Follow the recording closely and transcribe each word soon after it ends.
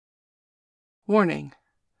Warning.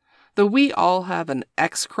 The We All Have an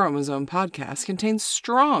X Chromosome podcast contains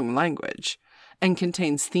strong language and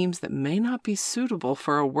contains themes that may not be suitable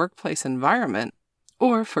for a workplace environment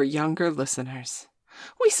or for younger listeners.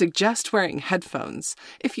 We suggest wearing headphones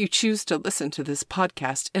if you choose to listen to this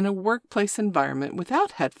podcast in a workplace environment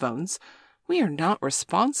without headphones. We are not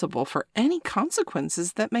responsible for any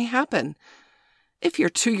consequences that may happen. If your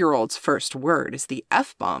 2-year-old's first word is the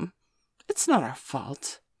F-bomb, it's not our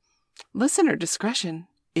fault. Listener discretion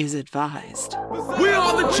is advised. We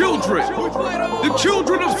are the children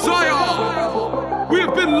of Zion. We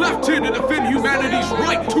have been left here to defend humanity's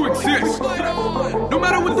right to exist. No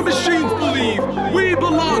matter what the machines believe, we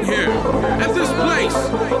belong here, at this place,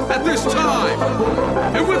 at this time.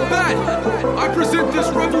 And with that, I present this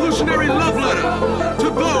revolutionary love letter to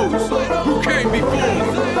those who came before.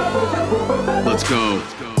 Let's go.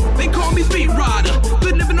 They call me Speed Rider,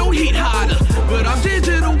 but never no heat hider. But I'm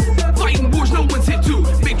digital, fighting wars no one's hit to.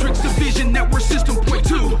 Matrix Division Network System point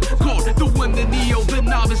 2. Called the one, the Neo, the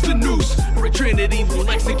novice, the noose. Where Trinity will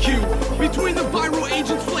execute. Between the viral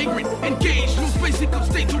agents flagrant, engaged. No basic of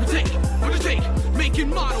states undertake. Making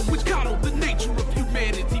model, which coddle the nature of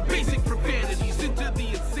humanity. Basic profanities into the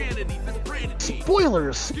insanity that's branded.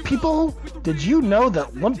 Spoilers, people! Did you know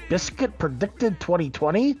that Limp Bizkit predicted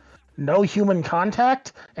 2020? No human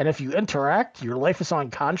contact, and if you interact, your life is on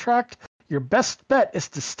contract. Your best bet is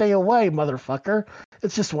to stay away, motherfucker.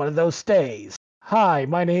 It's just one of those days. Hi,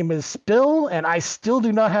 my name is Bill, and I still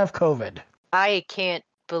do not have COVID. I can't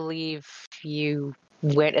believe you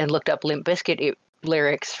went and looked up Limp Bizkit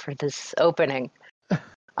lyrics for this opening.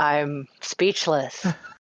 I'm speechless.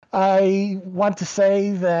 I want to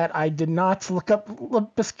say that I did not look up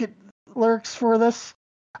Limp Bizkit lyrics for this.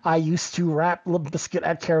 I used to rap Limp Bizkit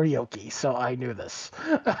at karaoke, so I knew this.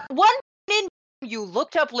 One in you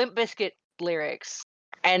looked up Limp Bizkit lyrics,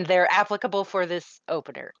 and they're applicable for this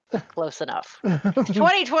opener. Close enough.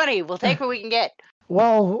 2020, we'll take what we can get.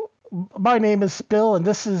 Well, my name is Bill, and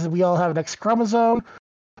this is We All Have an X Chromosome.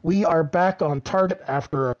 We are back on target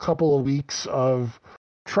after a couple of weeks of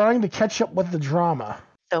trying to catch up with the drama.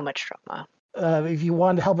 So much drama. If you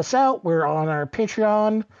want to help us out, we're on our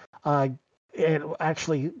Patreon. And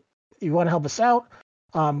actually, if you want to help us out,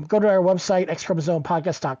 go to our website,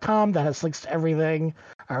 xchromosomepodcast.com. That has links to everything.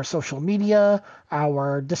 Our social media,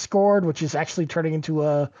 our Discord, which is actually turning into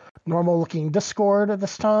a normal-looking Discord at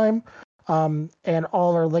this time, and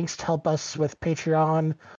all our links to help us with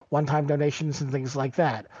Patreon, one-time donations, and things like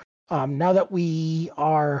that. Now that we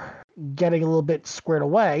are getting a little bit squared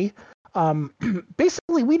away,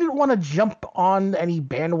 basically, we didn't want to jump on any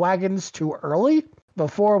bandwagons too early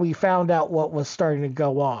before we found out what was starting to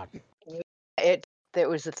go on. It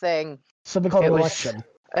was a thing. Something called an election.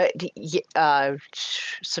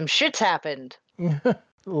 Some shit's happened.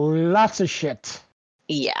 Lots of shit.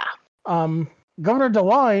 Yeah. Governor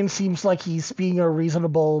DeWine seems like he's being a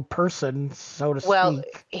reasonable person, so to speak. Well,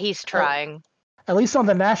 he's trying. At least on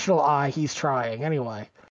the national eye, he's trying, anyway.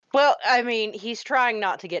 Well, I mean, he's trying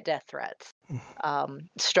not to get death threats.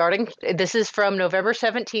 This is from November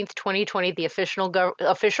 17th, 2020, the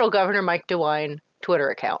official Governor Mike DeWine Twitter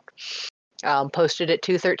account, posted at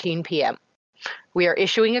 2:13 p.m. We are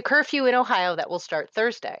issuing a curfew in Ohio that will start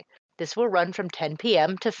Thursday. This will run from 10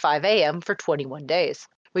 p.m. to 5 a.m. for 21 days.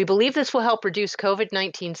 We believe this will help reduce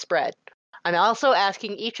COVID-19 spread. I'm also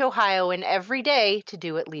asking each Ohioan every day to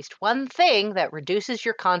do at least one thing that reduces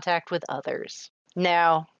your contact with others.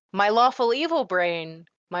 Now, my lawful evil brain,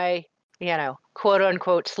 my,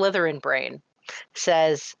 quote-unquote Slytherin brain,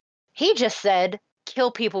 says, he just said,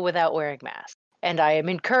 kill people without wearing masks, and I am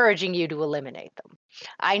encouraging you to eliminate them.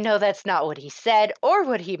 I know that's not what he said or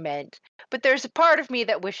what he meant, but there's a part of me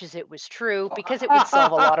that wishes it was true because it would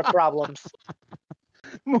solve a lot of problems.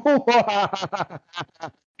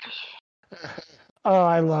 Oh,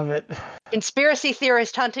 I love it. Conspiracy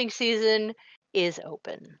theorist hunting season is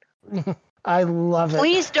open. I love it.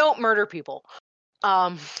 Please don't murder people.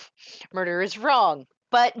 Murder is wrong.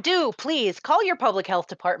 But do, please, call your public health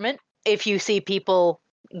department if you see people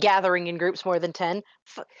gathering in groups more than 10.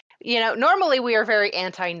 Normally we are very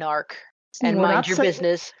anti-narc and mind your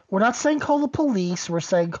business. We're not saying call the police. We're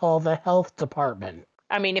saying call the health department.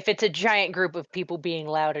 I mean, if it's a giant group of people being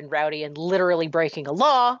loud and rowdy and literally breaking a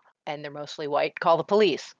law, and they're mostly white, call the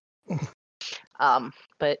police.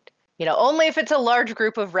 But only if it's a large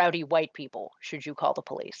group of rowdy white people should you call the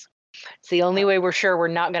police. It's the only way we're sure we're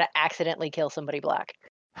not going to accidentally kill somebody black.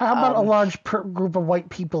 How about a large group of white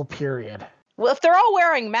people, period? Well, if they're all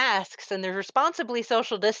wearing masks and they're responsibly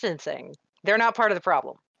social distancing, they're not part of the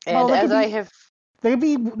problem. And they'd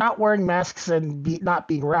be not wearing masks and not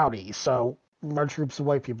being rowdy, so large groups of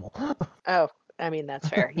white people. Oh, I mean, that's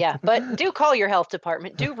fair. Yeah. But do call your health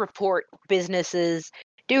department. Do report businesses.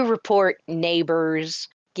 Do report neighbors.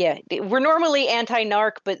 Yeah. We're normally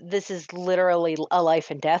anti-narc, but this is literally a life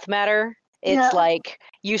and death matter. It's Yeah. like,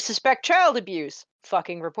 you suspect child abuse,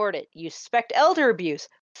 fucking report it. You suspect elder abuse,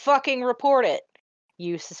 fucking report it.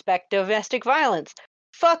 You suspect domestic violence,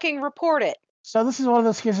 fucking report it. So this is one of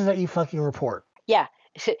those cases that you fucking report. Yeah.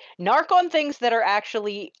 Narc on things that are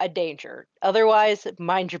actually a danger. Otherwise,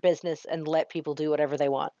 mind your business and let people do whatever they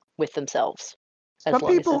want with themselves, as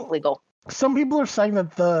long as it's legal. Some people are saying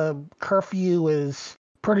that the curfew is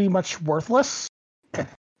pretty much worthless.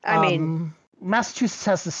 I mean, Massachusetts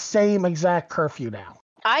has the same exact curfew now.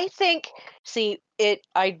 I think,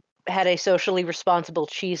 I had a socially responsible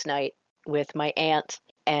cheese night with my aunt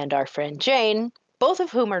and our friend Jane, both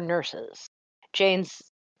of whom are nurses. Jane's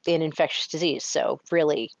in infectious disease, so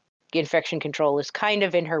really infection control is kind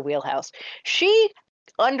of in her wheelhouse. She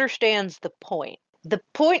understands the point. The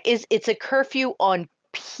point is it's a curfew on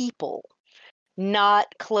people, not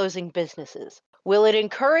closing businesses. Will it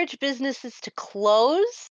encourage businesses to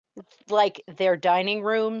close, like their dining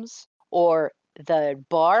rooms or the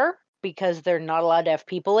bar, because they're not allowed to have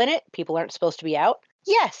people in it? People aren't supposed to be out?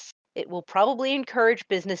 Yes, it will probably encourage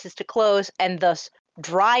businesses to close and thus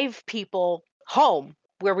drive people home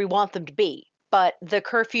where we want them to be. But the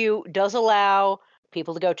curfew does allow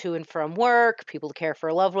people to go to and from work, people to care for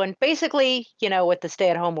a loved one. Basically, what the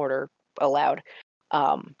stay-at-home order allowed.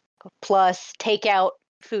 Plus takeout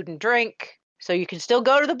food and drink. So you can still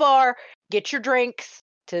go to the bar, get your drinks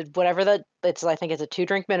to whatever I think it's a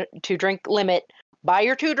 2-drink limit. Buy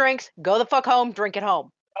your 2 drinks, go the fuck home, drink at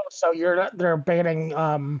home. Oh, so they're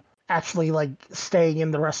banning actually like staying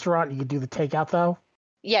in the restaurant. You can do the takeout though.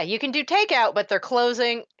 Yeah, you can do takeout, but they're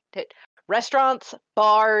closing restaurants,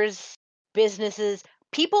 bars, businesses.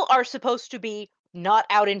 People are supposed to be not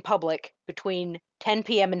out in public between 10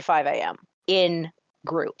 p.m. and 5 a.m. in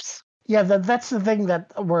groups. Yeah, that's the thing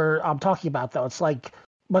that we're talking about, though. It's like,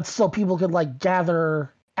 but still people could like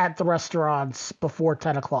gather at the restaurants before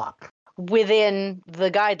 10 o'clock. Within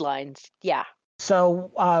the guidelines, yeah.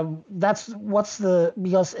 So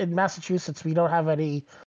because in Massachusetts, we don't have any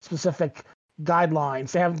specific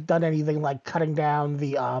guidelines. They haven't done anything like cutting down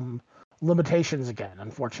the limitations again,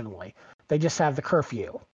 unfortunately. They just have the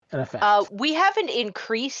curfew in effect. We haven't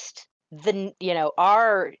increased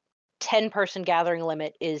our 10-person gathering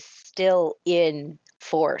limit is still in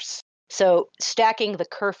force. So stacking the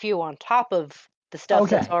curfew on top of the stuff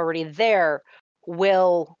that's already there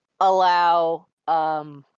will allow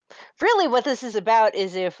really what this is about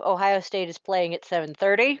is if Ohio State is playing at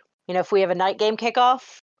 7:30, if we have a night game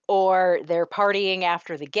kickoff or they're partying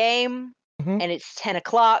after the game and it's 10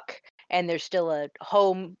 o'clock and there's still a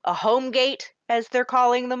home gate, as they're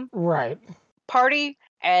calling them. Right. Party,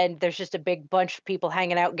 and there's just a big bunch of people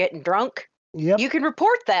hanging out getting drunk. Yep. You can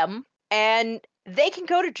report them and they can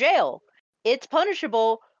go to jail. It's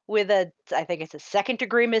punishable with I think it's a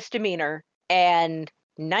 2nd-degree misdemeanor and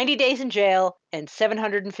 90 days in jail and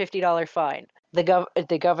 $750 fine.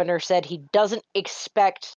 The governor said he doesn't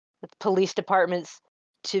expect police departments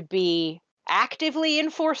to be actively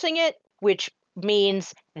enforcing it, which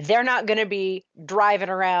means they're not going to be driving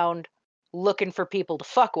around looking for people to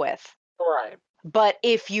fuck with. Right. But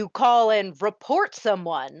if you call and report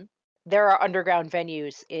someone, there are underground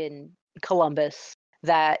venues in Columbus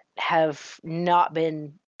that have not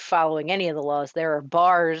been following any of the laws. There are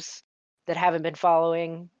bars that haven't been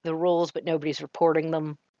following the rules, but nobody's reporting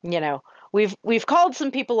them. We've called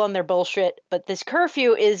some people on their bullshit, but this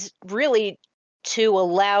curfew is really to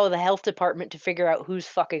allow the health department to figure out who's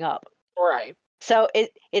fucking up. Right. So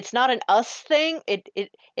it's not an us thing.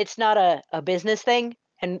 It's not a business thing.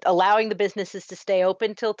 And allowing the businesses to stay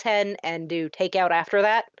open till 10 and do takeout after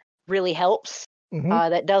that really helps.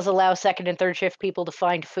 That does allow 2nd and 3rd shift people to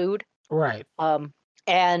find food. Right.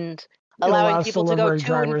 And allowing people to go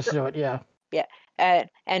to and do it, yeah. Yeah.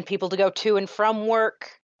 And people to go to and from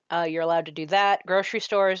work. You're allowed to do that. Grocery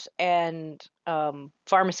stores and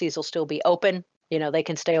pharmacies will still be open. They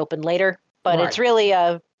can stay open later. But It's really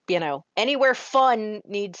anywhere fun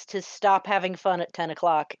needs to stop having fun at 10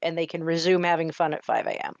 o'clock and they can resume having fun at 5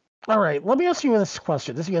 a.m. All right, let me ask you this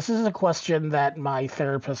question. This is a question that my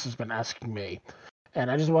therapist has been asking me,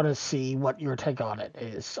 and I just want to see what your take on it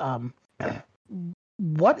is.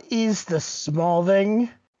 What is the small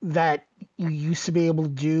thing that you used to be able to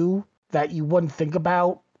do that you wouldn't think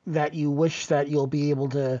about that you wish that you'll be able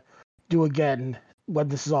to do again when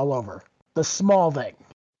this is all over? The small thing.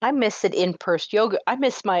 I miss it in-person yoga. I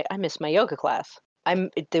miss my yoga class.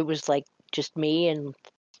 There was like just me and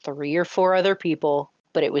 3 or 4 other people,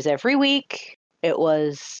 but it was every week. It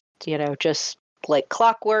was, just like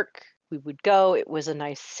clockwork. We would go. It was a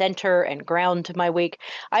nice center and ground to my week.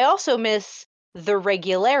 I also miss the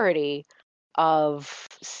regularity of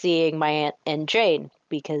seeing my aunt and Jane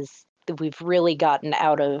because we've really gotten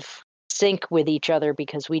out of sync with each other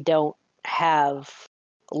because we don't have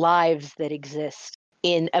lives that exist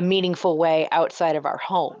in a meaningful way outside of our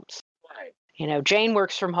homes. Right. You know, Jane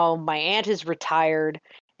works from home. My aunt is retired,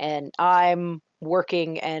 and I'm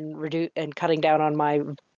working and cutting down on my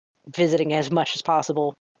visiting as much as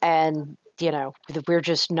possible. And, you know, we're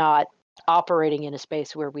just not operating in a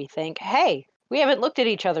space where we think, hey, we haven't looked at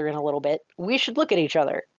each other in a little bit. We should look at each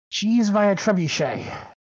other. Cheese via trebuchet.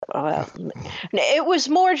 It was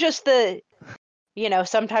more just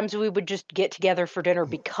sometimes we would just get together for dinner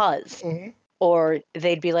because, or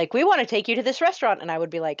they'd be like, we want to take you to this restaurant. And I would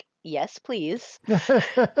be like, yes, please.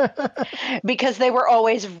 Because they were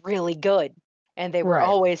always really good. And they were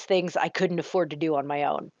always things I couldn't afford to do on my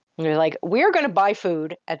own. And they're like, we're going to buy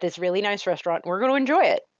food at this really nice restaurant. We're going to enjoy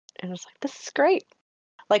it. And I was like, this is great.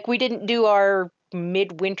 Like, we didn't do our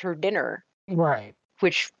midwinter dinner. Right.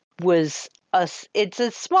 Which was it's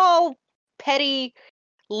a small, petty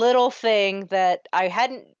little thing that I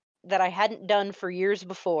hadn't done for years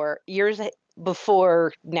before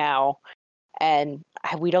now. And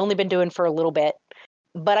we'd only been doing for a little bit,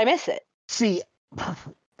 but I miss it. See,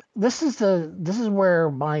 this is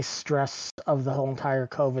where my stress of the whole entire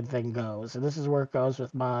COVID thing goes, and this is where it goes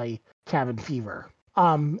with my cabin fever.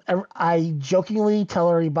 I jokingly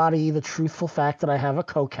tell everybody the truthful fact that I have a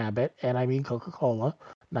Coke habit, and I mean Coca-Cola,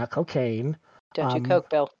 not cocaine. Don't you Coke,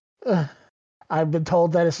 Bill? I've been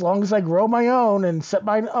told that as long as I grow my own and set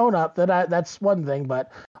my own up, that's one thing.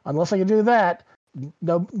 But unless I can do that,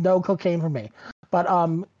 no cocaine for me. But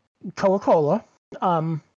Coca-Cola.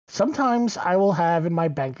 Sometimes I will have in my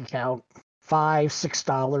bank account $5,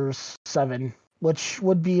 $6, $7, which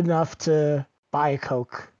would be enough to buy a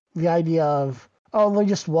Coke. The idea of, let me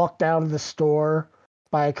just walk down to the store,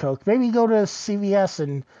 buy a Coke. Maybe go to CVS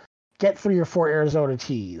and get 3 or 4 Arizona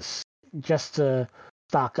teas just to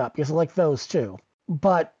stock up, because I like those too.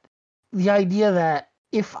 But the idea that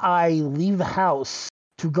if I leave the house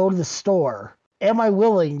to go to the store, am I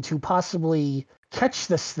willing to possibly catch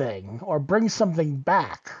this thing or bring something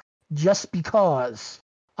back just because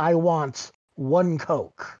I want one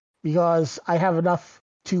Coke? Because I have enough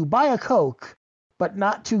to buy a Coke, but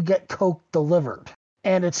not to get Coke delivered.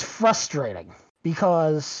 And it's frustrating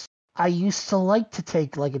because I used to like to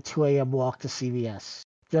take like a 2 a.m. walk to CVS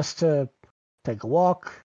just to take a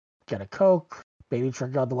walk, get a Coke, maybe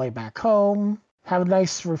drink on the way back home, have a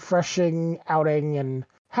nice refreshing outing, and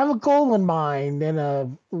have a goal in mind and a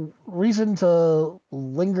reason to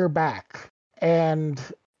linger back. And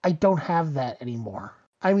I don't have that anymore.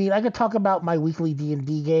 I mean, I could talk about my weekly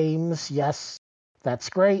D&D games. Yes, that's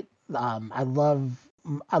great. I love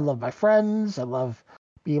my friends. I love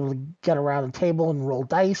being able to get around the table and roll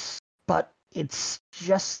dice. But it's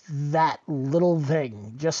just that little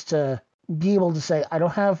thing, just to be able to say, I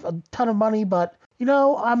don't have a ton of money, but,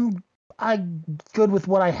 I'm good with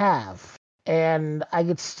what I have. And I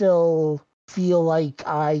could still feel like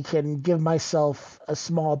I can give myself a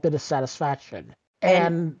small bit of satisfaction.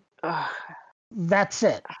 And that's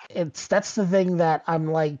it. That's the thing that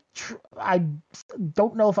I'm like, I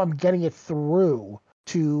don't know if I'm getting it through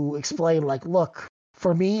to explain, like, look,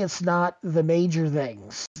 for me, it's not the major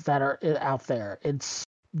things that are out there. It's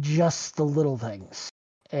just the little things.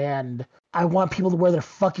 And I want people to wear their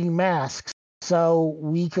fucking masks so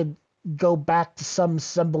we could go back to some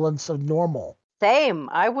semblance of normal. Same.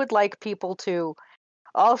 I would like people to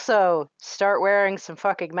also start wearing some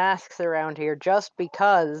fucking masks around here just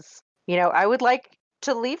because, I would like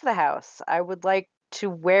to leave the house. I would like to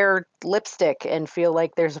wear lipstick and feel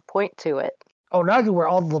like there's a point to it. Oh, now I can wear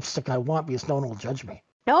all the lipstick I want because no one will judge me.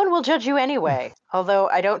 No one will judge you anyway. Although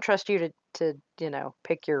I don't trust you to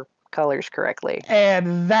pick your colors correctly.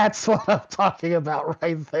 And that's what I'm talking about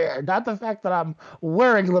right there. Not the fact that I'm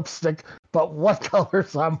wearing lipstick, but what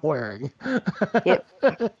colors I'm wearing. Yep.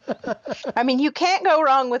 I mean, you can't go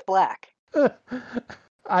wrong with black.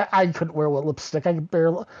 I couldn't wear lipstick.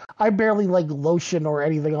 I barely like lotion or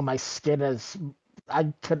anything on my skin, as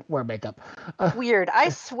I couldn't wear makeup. Weird. I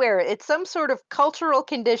swear, it's some sort of cultural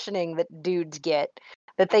conditioning that dudes get,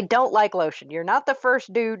 that they don't like lotion. You're not the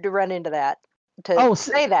first dude to run into that,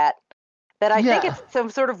 say that. That I think it's some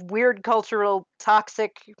sort of weird cultural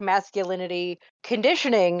toxic masculinity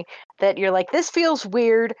conditioning that you're like, this feels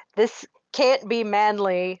weird. This can't be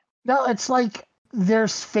manly. No, it's like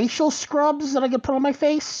there's facial scrubs that I can put on my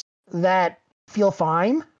face that feel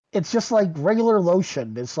fine. It's just like regular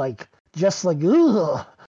lotion. It's like, ugh.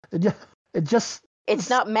 It just It's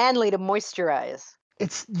not manly to moisturize.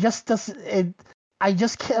 It's just doesn't. I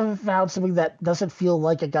just can't found something that doesn't feel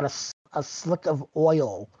like it got a slick of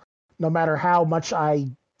oil, no matter how much I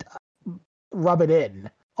rub it in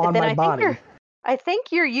on my body. I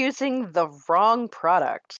think you're using the wrong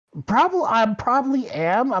product. I probably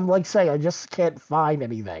am. I'm like saying I just can't find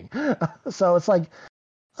anything. So it's like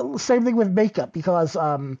same thing with makeup because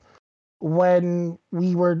when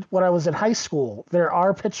I was in high school, there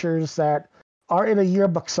are pictures that are in a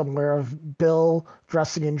yearbook somewhere of Bill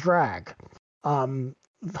dressing in drag.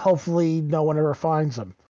 Hopefully no one ever finds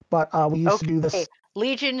them. But we used to do this.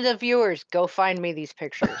 Legion of viewers, go find me these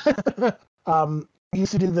pictures. We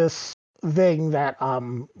used to do this thing that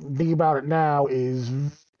thinking about it now it's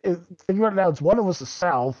one, it was the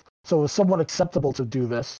South, so it was somewhat acceptable to do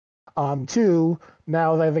this. Two,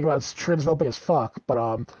 now that I think about it, it's transphobic as fuck,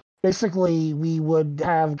 but basically we would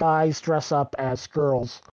have guys dress up as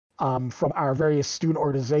girls from our various student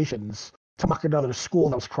organizations to mock another school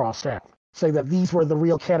that was crossed out, saying that these were the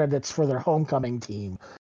real candidates for their homecoming team.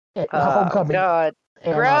 Homecoming. God.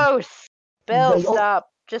 And, gross! Bill, stop.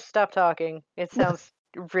 Just stop talking. It sounds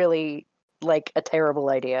really like a terrible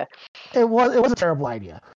idea. It was a terrible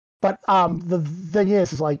idea. But the thing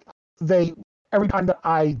is like every time that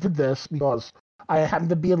I did this, because I happened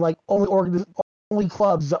to be in like only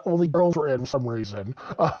clubs that only girls were in for some reason,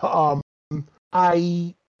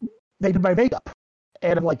 they did my makeup.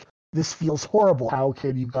 And I'm like, this feels horrible. How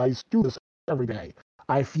can you guys do this every day?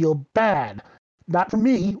 I feel bad. Not for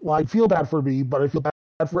me. Well, I feel bad for me, but I feel bad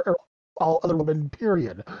for all other women,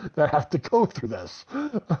 period, that have to go through this.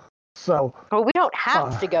 So. Well, we don't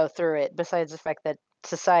have to go through it, besides the fact that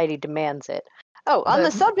society demands it. Oh, on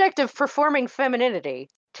the subject of performing femininity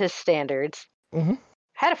to standards,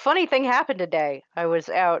 had a funny thing happen today. I was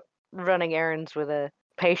out running errands with a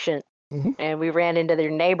patient, and we ran into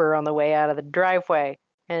their neighbor on the way out of the driveway,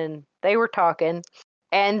 and they were talking,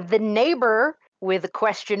 and the neighbor, with a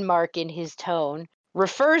question mark in his tone,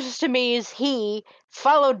 refers to me as he,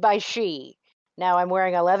 followed by she. Now I'm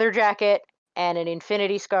wearing a leather jacket and an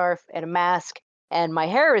infinity scarf and a mask, and my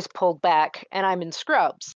hair is pulled back, and I'm in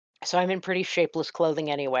scrubs. So I'm in pretty shapeless clothing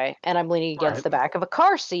anyway, and I'm leaning against the back of a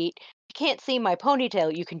car seat. You can't see my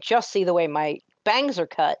ponytail. You can just see the way my bangs are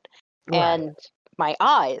cut and my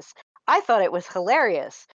eyes. I thought it was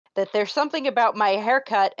hilarious that there's something about my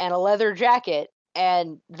haircut and a leather jacket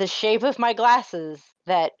and the shape of my glasses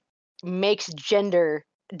that makes gender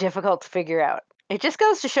difficult to figure out. It just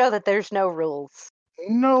goes to show that there's no rules.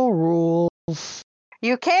 No rules.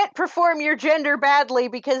 You can't perform your gender badly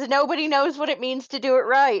because nobody knows what it means to do it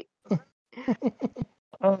right.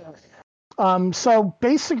 So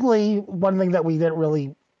basically, one thing that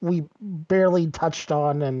we barely touched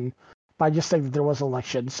on, and by just saying that there was an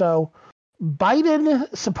election. So Biden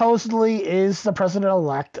supposedly is the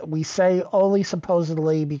president-elect. We say only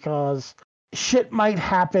supposedly because shit might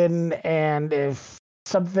happen, and if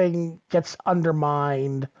something gets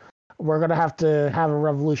undermined, we're going to have a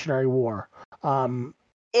revolutionary war.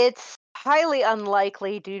 It's highly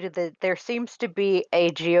unlikely due to there seems to be a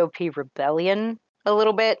GOP rebellion a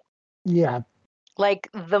little bit. Yeah. Like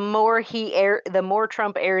the more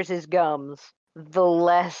Trump airs his gums, the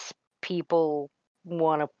less people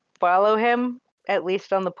want to follow him, at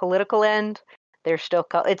least on the political end.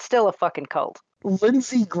 It's still a fucking cult.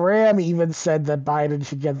 Lindsey Graham even said that Biden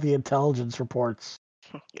should get the intelligence reports.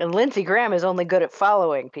 And Lindsey Graham is only good at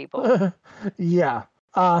following people. Yeah.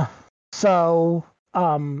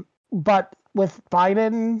 But with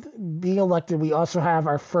Biden being elected, we also have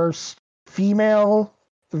our first female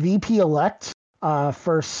VP elect,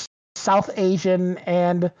 first South Asian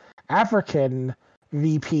and African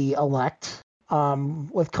VP elect,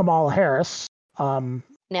 with Kamala Harris.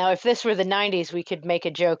 Now, if this were the 90s, we could make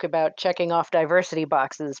a joke about checking off diversity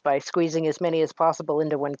boxes by squeezing as many as possible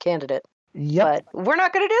into one candidate. Yep. But we're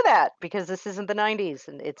not going to do that because this isn't the 90s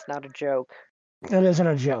and it's not a joke. It isn't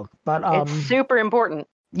a joke, but it's super important.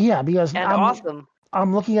 Yeah, because awesome.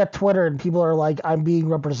 I'm looking at Twitter and people are like, I'm being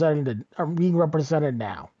represented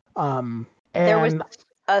now. And there was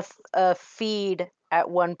a feed at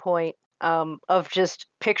one point of just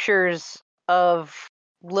pictures of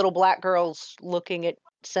little black girls looking at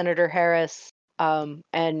Senator Harris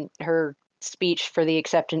and her speech for the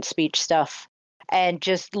acceptance speech stuff, and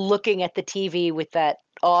just looking at the TV with that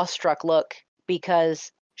awestruck look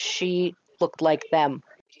because she looked like them.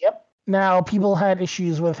 Yep. Now, people had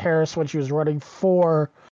issues with Harris when she was running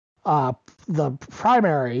for the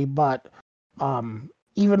primary, but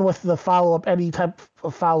even with the any type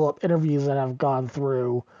of follow-up interviews that I've gone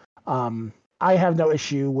through, I have no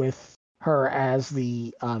issue with her as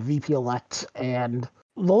the VP-elect, and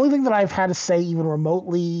the only thing that I've had to say even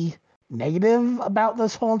remotely negative about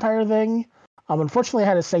this whole entire thing, unfortunately, I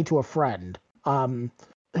had to say to a friend who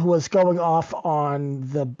was going off on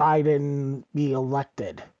the Biden being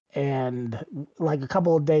elected. And like a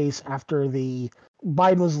couple of days after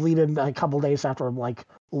Biden was leading, a couple of days after, I'm like,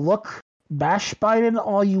 look, bash Biden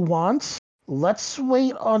all you want. Let's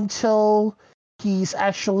wait until he's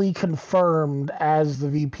actually confirmed as the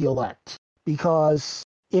VP elect. Because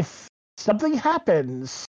if something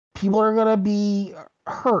happens, people are going to be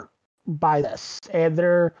hurt by this. And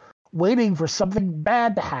they're waiting for something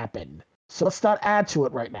bad to happen. So let's not add to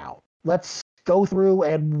it right now. Let's go through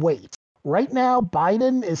and wait. Right now,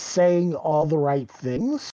 Biden is saying all the right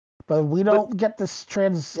things, but we don't get this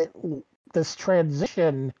transition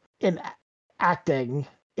in acting.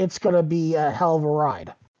 It's going to be a hell of a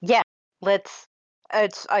ride. Yeah,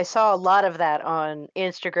 I saw a lot of that on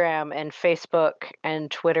Instagram and Facebook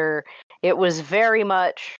and Twitter. It was very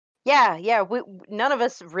much, none of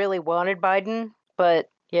us really wanted Biden, but,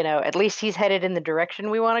 at least he's headed in the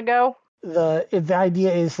direction we want to go. The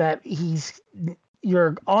idea is that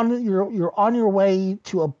you're on your way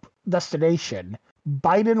to a destination.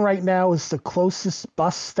 Biden right now is the closest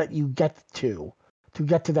bus that you get to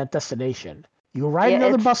that destination. You ride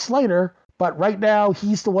another bus later, but right now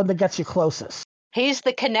he's the one that gets you closest. He's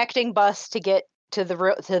the connecting bus to get to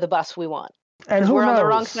the bus we want. And we're on the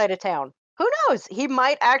wrong side of town. Who knows? He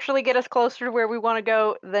might actually get us closer to where we want to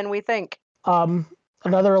go than we think.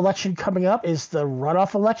 Another election coming up is the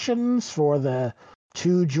runoff elections for the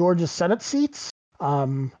 2 Georgia Senate seats.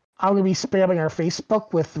 I'm going to be spamming our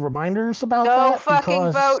Facebook with reminders about that. Go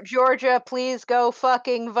fucking vote, Georgia. Please go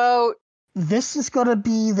fucking vote. This is going to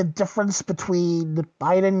be the difference between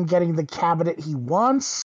Biden getting the cabinet he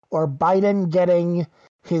wants or Biden getting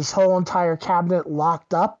his whole entire cabinet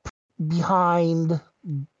locked up behind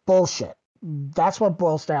bullshit. That's what it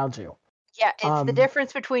boils down to. Yeah, it's the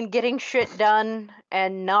difference between getting shit done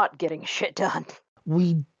and not getting shit done.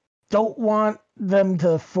 We don't want them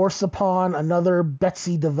to force upon another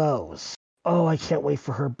Betsy DeVos. Oh, I can't wait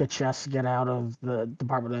for her bitch ass to get out of the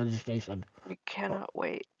Department of Education. You cannot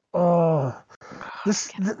wait. Oh,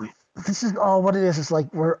 this is all what it is. It's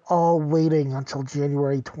like we're all waiting until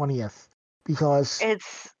January 20th because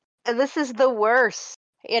this is the worst.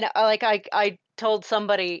 Like I told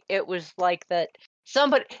somebody, it was like that.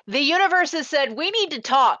 The universe has said we need to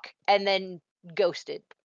talk, and then ghosted.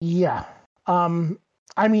 Yeah.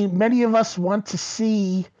 I mean, many of us want to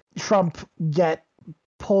see Trump get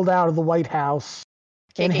pulled out of the White House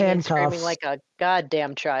in handcuffs, and screaming like a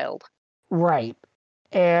goddamn child. Right.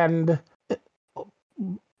 And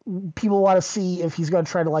people want to see if he's going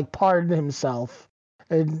to try to pardon himself.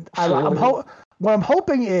 And what I'm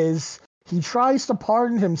hoping is he tries to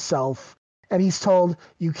pardon himself, and he's told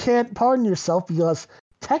you can't pardon yourself because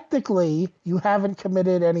technically you haven't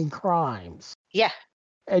committed any crimes. Yeah.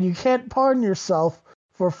 And you can't pardon yourself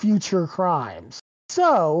for future crimes.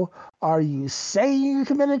 So, are you saying you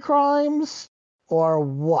committed crimes or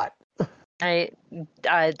what?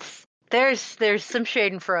 There's some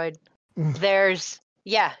Schadenfreude.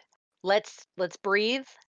 Let's breathe.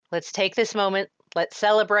 Let's take this moment. Let's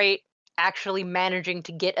celebrate actually managing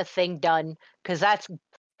to get a thing done, because that's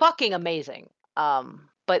fucking amazing.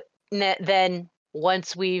 But then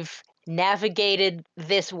once we've navigated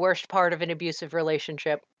this worst part of an abusive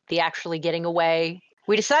relationship, the actually getting away,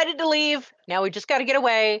 we decided to leave. Now we just got to get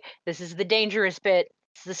away. This is the dangerous bit.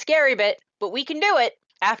 It's the scary bit, but we can do it.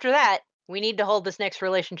 After that, we need to hold this next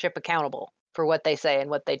relationship accountable for what they say and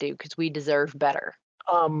what they do, because we deserve better.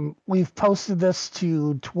 We've posted this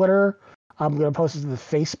to Twitter. I'm going to post it to the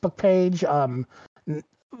Facebook page.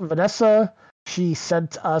 Vanessa, she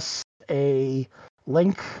sent us a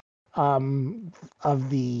link of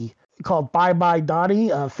the called Bye Bye Donnie,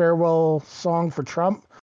 a farewell song for Trump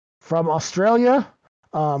from Australia.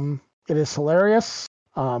 It is hilarious.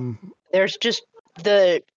 There's just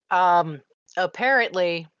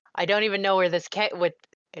apparently, I don't even know where this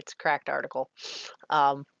it's a Cracked article.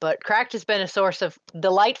 But Cracked has been a source of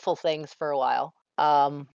delightful things for a while.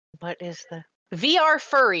 What is the VR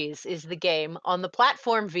Furries is the game on the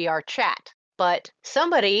platform VR Chat. But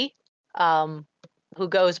somebody who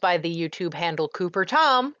goes by the YouTube handle Cooper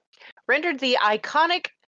Tom rendered the iconic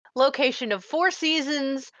location of 4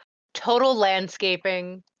 Seasons total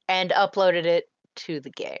landscaping and uploaded it to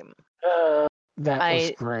the game. That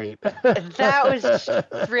was great. That was just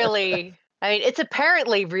really, it's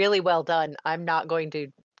apparently really well done. I'm not going to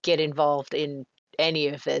get involved in any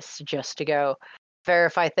of this just to go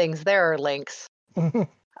verify things. There are links. The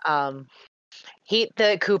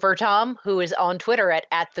Cooper Tom, who is on Twitter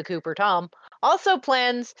at the Cooper Tom, also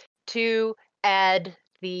plans to add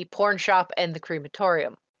the porn shop and the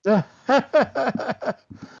crematorium. He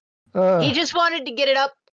just wanted to get it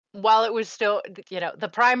up while it was still, the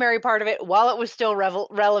primary part of it, while it was still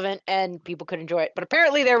relevant and people could enjoy it. But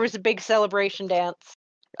apparently there was a big celebration dance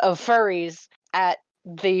of furries at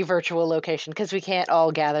the virtual location because we can't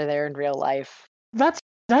all gather there in real life. That's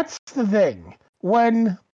the thing.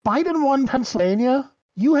 When Biden won Pennsylvania,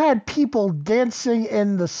 you had people dancing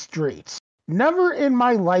in the streets. Never in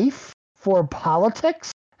my life for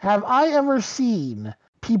politics have I ever seen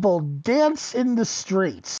people dance in the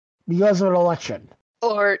streets because of an election.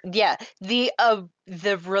 Or the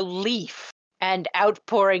relief and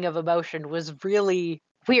outpouring of emotion was really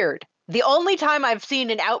weird. The only time I've seen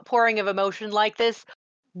an outpouring of emotion like this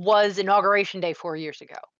was Inauguration Day 4 years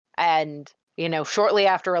ago. And, shortly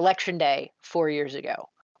after Election Day 4 years ago.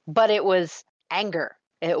 But it was anger.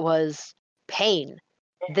 It was pain.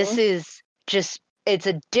 Mm-hmm. This is it's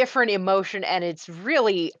a different emotion, and it's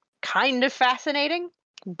really kind of fascinating,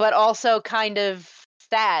 but also kind of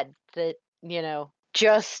sad that,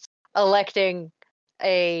 just electing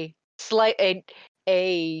a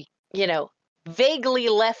vaguely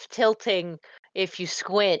left-tilting, if you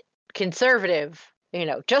squint, conservative,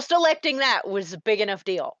 just electing that was a big enough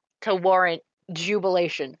deal to warrant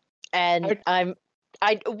jubilation. And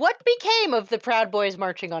what became of the Proud Boys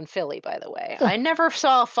marching on Philly, by the way? I never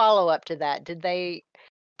saw a follow-up to that. Did they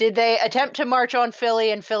attempt to march on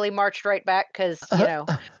Philly and Philly marched right back? Because,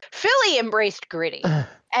 Philly embraced Gritty.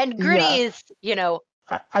 And Gritty is,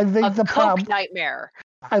 I think a coke nightmare.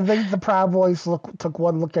 I think the Proud Boys took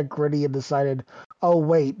one look at Gritty and decided, oh,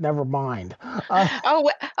 wait, never mind.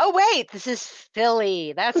 Wait, this is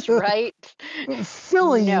Philly. That's right.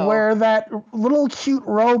 Philly, where that little cute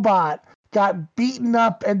robot got beaten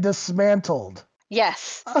up and dismantled.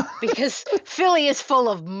 Yes, because Philly is full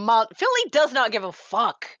of Philly does not give a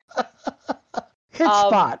fuck.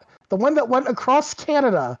 Hitspot, the one that went across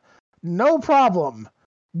Canada, no problem,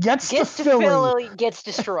 gets to Philly. Gets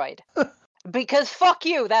destroyed. Because fuck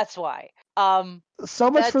you, that's why. So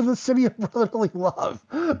much for the city of brotherly love.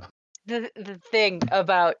 The thing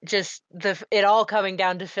about just it all coming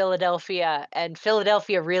down to Philadelphia, and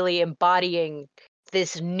Philadelphia really embodying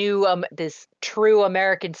this new this true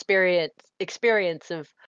American experience of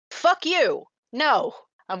fuck you, no,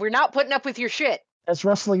 we're not putting up with your shit. As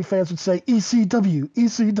wrestling fans would say, ECW.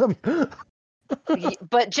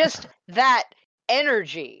 But just that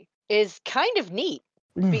energy is kind of neat.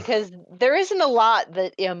 Because there isn't a lot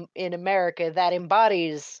that in America that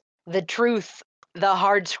embodies the truth, the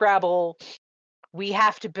hard scrabble. We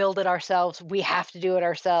have to build it ourselves. We have to do it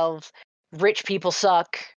ourselves. Rich people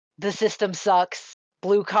suck. The system sucks.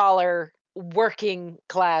 Blue collar, working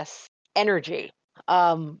class energy.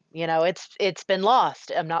 It's been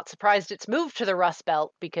lost. I'm not surprised it's moved to the Rust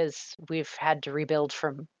Belt because we've had to rebuild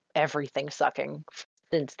from everything sucking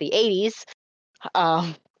since the 80s.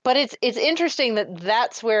 But it's interesting that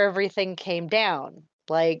that's where everything came down.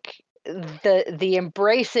 Like the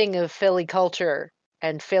embracing of Philly culture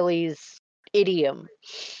and Philly's idiom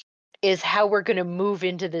is how we're going to move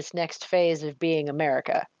into this next phase of being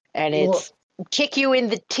America. And it's kick you in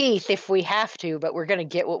the teeth if we have to, but we're going to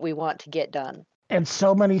get what we want to get done. And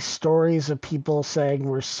so many stories of people saying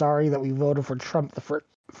we're sorry that we voted for Trump the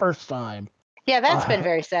first time. Yeah, that's been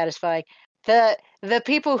very satisfying. The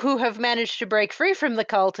people who have managed to break free from the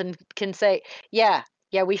cult and can say, yeah,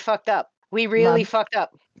 we fucked up. We really fucked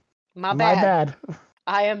up. My bad.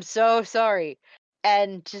 I am so sorry.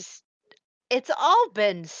 And just, it's all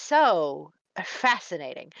been so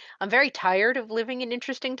fascinating. I'm very tired of living in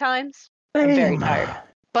interesting times. I'm very tired.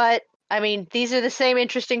 But, I mean, these are the same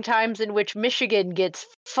interesting times in which Michigan gets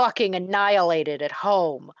fucking annihilated at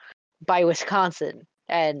home by Wisconsin.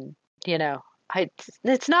 And,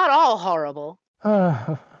 it's not all horrible.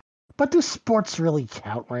 But do sports really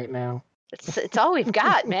count right now? It's all we've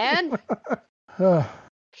got, man. I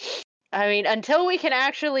mean, until we can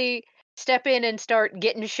actually step in and start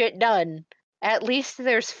getting shit done, at least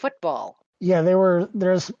there's football. Yeah,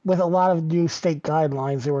 there's with a lot of new state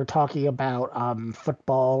guidelines, they were talking about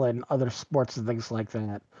football and other sports and things like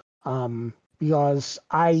that. Because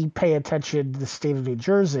I pay attention to the state of New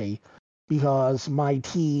Jersey because my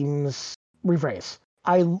teams rephrase.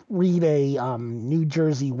 I read a New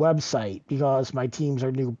Jersey website because my teams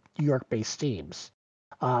are New York-based teams,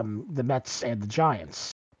 the Mets and the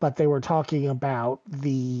Giants. But they were talking about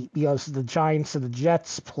because the Giants and the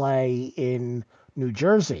Jets play in New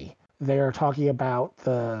Jersey. They are talking about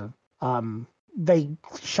they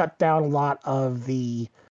shut down a lot of the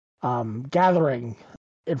gathering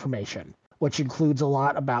information, which includes a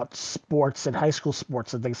lot about sports and high school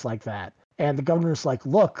sports and things like that. And the governor's like,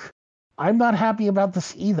 look, I'm not happy about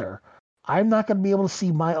this either. I'm not going to be able to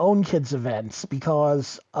see my own kids' events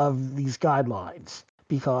because of these guidelines.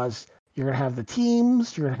 Because you're going to have the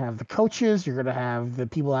teams, you're going to have the coaches, you're going to have the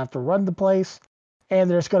people that have to run the place,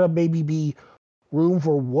 and there's going to maybe be room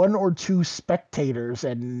for 1 or 2 spectators,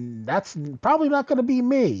 and that's probably not going to be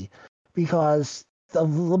me because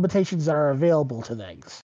of the limitations that are available to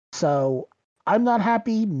things. So I'm not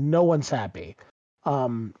happy. No one's happy.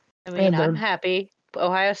 I'm happy.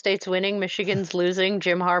 Ohio State's winning, Michigan's losing,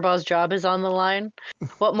 Jim Harbaugh's job is on the line.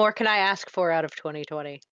 What more can I ask for out of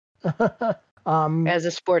 2020 as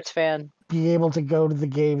a sports fan? Be able to go to the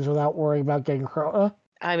games without worrying about getting corona.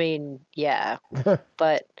 I mean, yeah,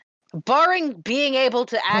 but barring being able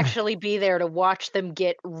to actually be there to watch them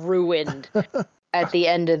get ruined at the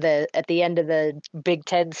end of the Big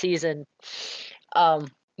Ten season, and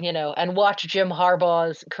watch Jim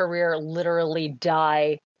Harbaugh's career literally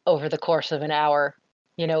die over the course of an hour.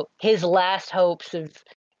 His last hopes of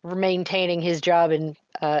maintaining his job in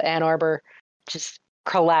Ann Arbor just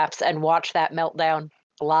collapse, and watch that meltdown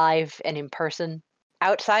live and in person.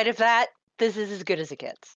 Outside of that, this is as good as it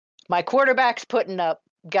gets. My quarterback's putting up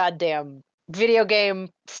goddamn video game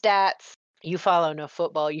stats. You follow no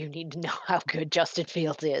football, you need to know how good Justin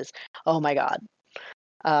Fields is. Oh my God.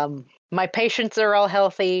 My patients are all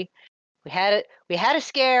healthy. We had a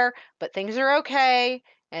scare, but things are okay,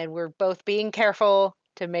 and we're both being careful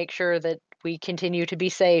to make sure that we continue to be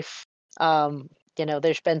safe.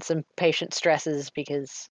 There's been some patient stresses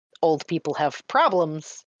because old people have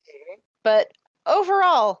problems. But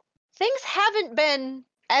overall, things haven't been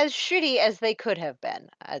as shitty as they could have been.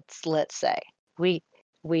 Let's say we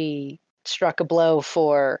struck a blow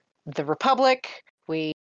for the Republic.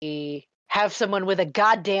 We have someone with a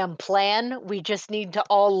goddamn plan. We just need to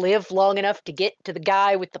all live long enough to get to the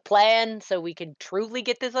guy with the plan so we can truly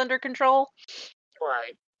get this under control.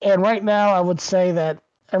 Right. And right now, I would say that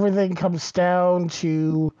everything comes down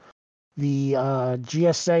to the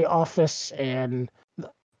GSA office and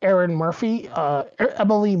Emily Murphy.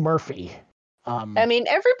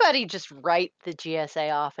 Everybody just write the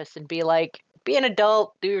GSA office and be like, be an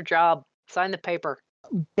adult, do your job, sign the paper.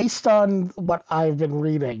 Based on what I've been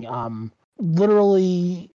reading,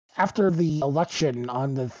 literally after the election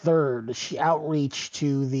on the 3rd, she outreached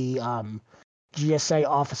to the GSA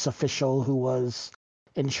office official who was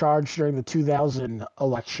in charge during the 2000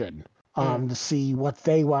 election to see what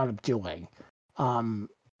they wound up doing.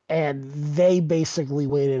 And they basically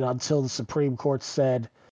waited until the Supreme Court said,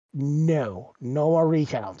 no more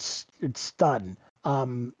recounts. It's done.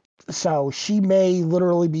 So she may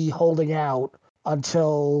literally be holding out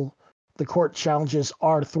until the court challenges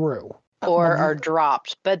are through. Or are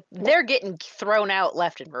dropped. But they're getting thrown out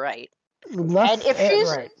left and right.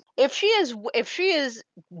 If she is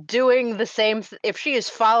doing the same, if she is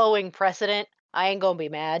following precedent, I ain't gonna be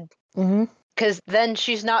mad. Because then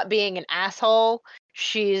she's not being an asshole.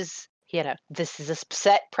 She's, this is a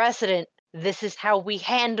set precedent. This is how we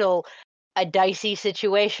handle a dicey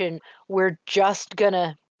situation. We're just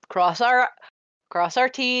gonna cross our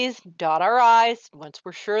T's, dot our I's. Once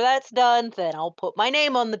we're sure that's done, then I'll put my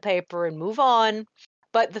name on the paper and move on.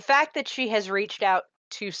 But the fact that she has reached out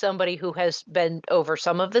to somebody who has been over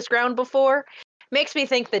some of this ground before makes me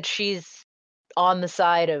think that she's on the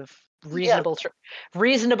side of reasonable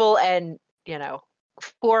and,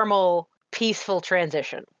 formal, peaceful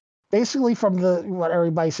transition. Basically, from what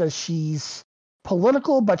everybody says, she's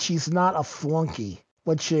political, but she's not a flunky,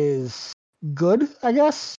 which is good, I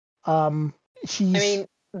guess. The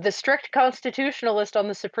strict constitutionalist on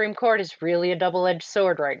the Supreme Court is really a double-edged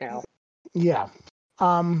sword right now. Yeah.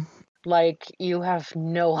 You have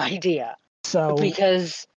no idea. So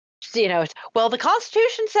because, the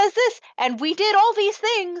Constitution says this, and we did all these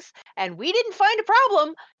things, and we didn't find a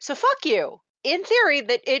problem, so fuck you. In theory,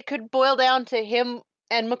 that it could boil down to him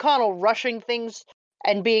and McConnell rushing things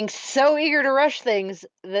and being so eager to rush things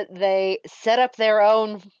that they set up their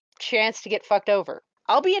own chance to get fucked over.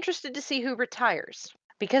 I'll be interested to see who retires,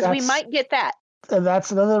 because we might get that. And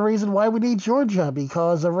that's another reason why we need Georgia,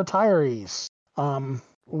 because of retirees.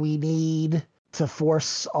 We need to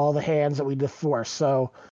force all the hands that we need to force.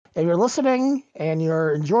 So if you're listening and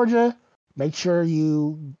you're in Georgia, make sure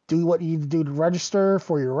you do what you need to do to register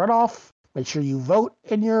for your runoff. Make sure you vote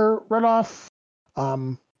in your runoff.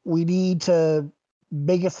 We need to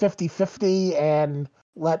make it 50-50 and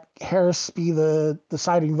let Harris be the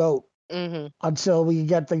deciding vote until we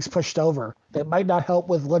get things pushed over. It might not help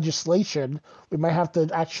with legislation. We might have to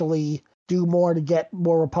actually do more to get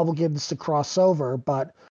more Republicans to cross over.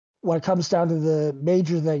 But when it comes down to the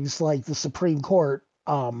major things like the Supreme Court,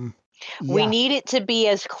 we need it to be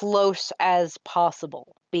as close as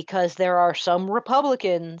possible. because there are some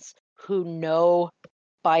Republicans who know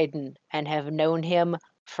Biden and have known him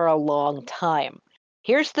for a long time.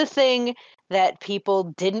 Here's the thing that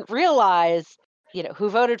people didn't realize, who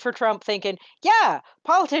voted for Trump thinking, yeah,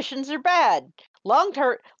 politicians are bad.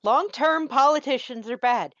 Long-term politicians are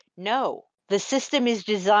bad. No, the system is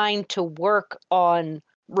designed to work on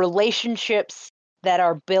relationships that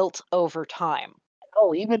are built over time.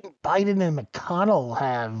 Oh, even Biden and McConnell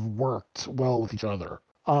have worked well with each other.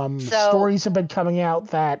 So- Stories have been coming out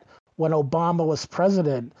that when Obama was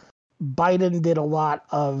president, Biden did a lot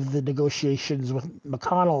of the negotiations with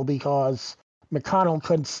McConnell because McConnell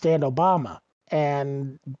couldn't stand Obama,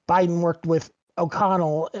 and Biden worked with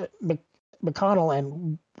McConnell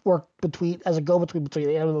and worked as a go-between between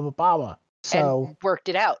him and Obama. So and worked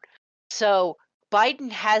it out. So Biden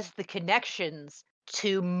has the connections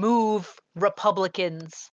to move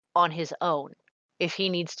Republicans on his own if he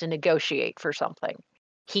needs to negotiate for something.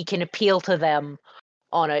 He can appeal to them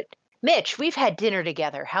on it. Mitch, we've had dinner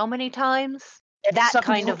together how many times? That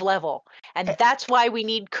kind of level. And that's why we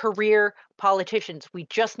need career politicians. We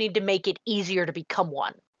just need to make it easier to become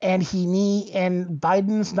one. And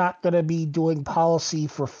Biden's not going to be doing policy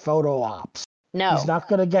for photo ops. No. He's not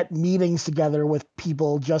going to get meetings together with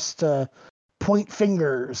people just to point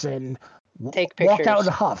fingers and take pictures, walk out and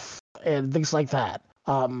huff and things like that.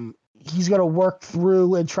 He's going to work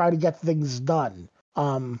through and try to get things done.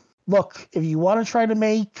 Look, if you want to try to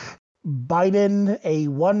make Biden a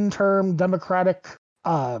one-term Democratic,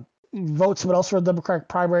 vote someone else for a Democratic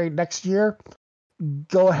primary next year,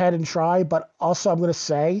 go ahead and try. But also I'm going to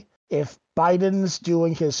say, if Biden's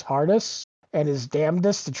doing his hardest and his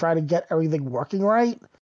damnedest to try to get everything working right,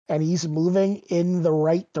 and he's moving in the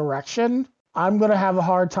right direction, I'm going to have a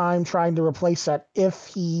hard time trying to replace that if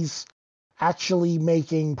he's actually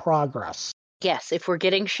making progress. Yes, if we're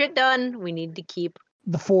getting shit done, we need to keep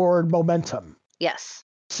the forward momentum. Yes.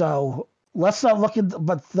 So let's not look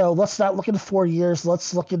into 4 years.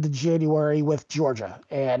 Let's look into January with Georgia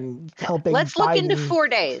and helping. Let's look into 4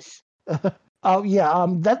 days. Oh yeah.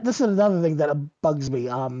 This is another thing that bugs me.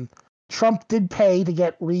 Trump did pay to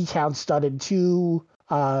get recounts done in 2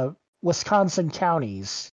 Wisconsin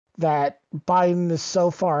counties that Biden is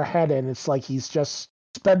so far ahead in. It's like he's just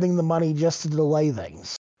spending the money just to delay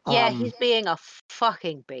things. Yeah, he's being a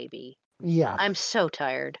fucking baby. Yeah. I'm so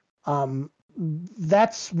tired.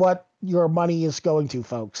 That's what your money is going to,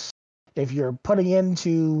 folks. If you're putting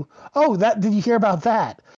into, did you hear about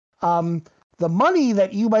that? The money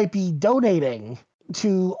that you might be donating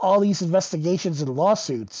to all these investigations and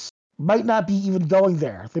lawsuits might not be even going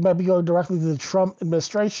there. They might be going directly to the Trump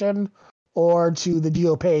administration or to the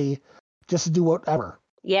GOP just to do whatever.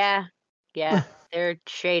 Yeah, they're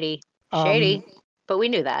shady. But we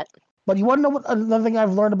knew that. But you want to know what another thing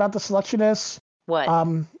I've learned about this election is? What?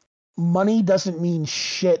 Money doesn't mean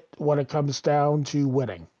shit when it comes down to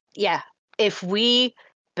winning. Yeah. If we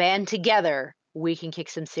band together, we can kick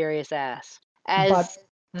some serious ass. As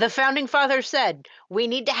the founding fathers said, we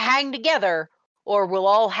need to hang together or we'll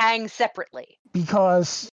all hang separately.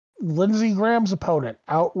 Because Lindsey Graham's opponent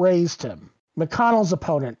outraised him. McConnell's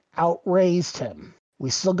opponent outraised him. We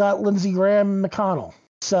still got Lindsey Graham and McConnell.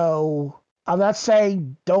 So I'm not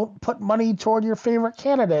saying don't put money toward your favorite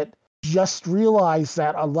candidate. Just realize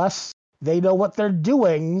that unless they know what they're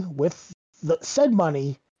doing with the said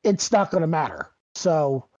money, it's not going to matter.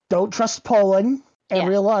 So don't trust polling and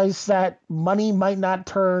realize that money might not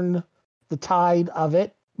turn the tide of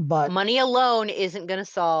it, but money alone isn't going to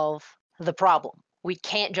solve the problem. We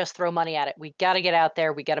can't just throw money at it. We got to get out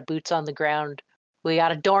there. We got to boots on the ground. We got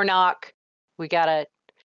to door knock. We got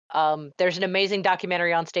to, there's an amazing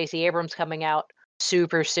documentary on Stacey Abrams coming out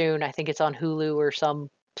super soon. I think it's on Hulu or some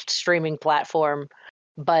streaming platform,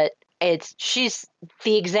 but she's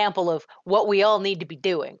the example of what we all need to be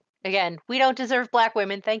doing. Again, we don't deserve Black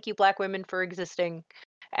women. Thank you, Black women, for existing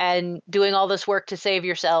and doing all this work to save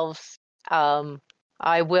yourselves.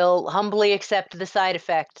 I will humbly accept the side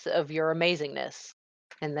effects of your amazingness,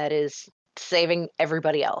 and that is saving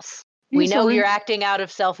everybody else. We know you're acting out of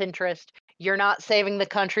self-interest. You're not saving the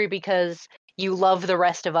country because you love the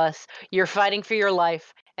rest of us. You're fighting for your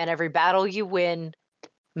life, and every battle you win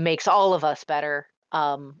makes all of us better.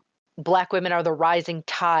 Black women are the rising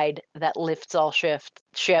tide that lifts all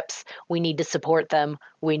ships. We need to support them.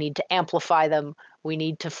 We need to amplify them. We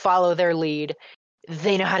need to follow their lead.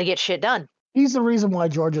 They know how to get shit done. He's the reason why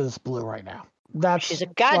Georgia is blue right now. She's a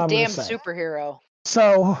goddamn superhero.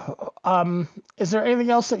 So, is there anything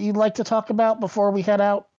else that you'd like to talk about before we head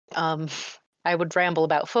out? I would ramble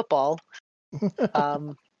about football.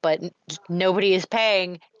 But nobody is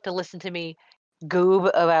paying to listen to me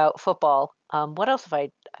goob about football. What else have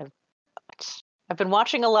I've been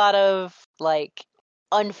watching a lot of like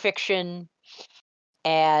unfiction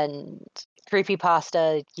and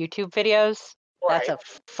creepypasta YouTube videos. That's a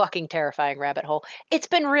fucking terrifying rabbit hole. It's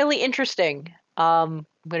been really interesting. I'm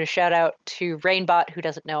going to shout out to Rainbot, who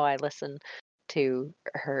doesn't know I listen to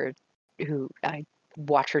her, who I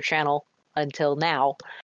watch her channel until now.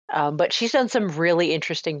 But she's done some really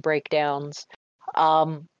interesting breakdowns.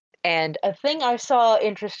 And a thing I saw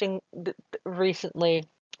interesting recently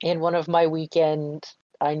in one of my weekend,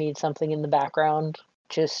 I need something in the background,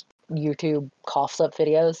 just YouTube coughs up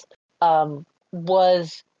videos,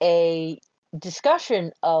 was a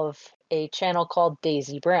discussion of a channel called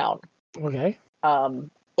Daisy Brown. Okay.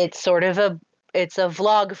 It's sort of it's a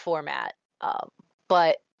vlog format,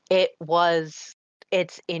 but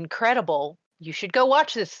it's incredible. You should go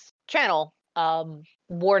watch this channel.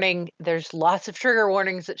 Warning, there's lots of trigger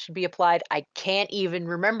warnings that should be applied. I can't even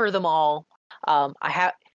remember them all.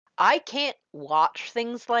 I can't watch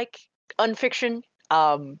things like unfiction.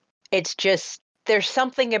 It's just there's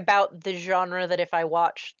something about the genre that if I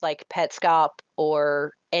watch like Petscop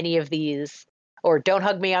or any of these, or Don't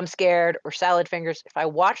Hug Me, I'm Scared, or Salad Fingers, if I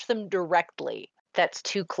watch them directly, that's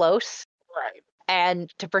too close. Right. And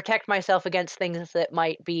to protect myself against things that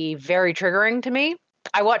might be very triggering to me,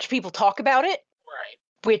 I watch people talk about it. Right.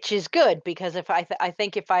 Which is good, because if I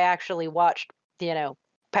think if I actually watched,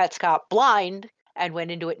 Petscop blind and went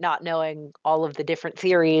into it not knowing all of the different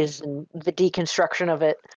theories and the deconstruction of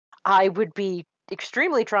it, I would be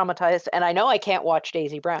extremely traumatized. And I know I can't watch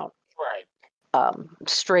Daisy Brown. Right.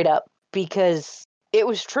 Straight up, because it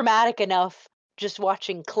was traumatic enough just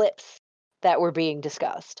watching clips that were being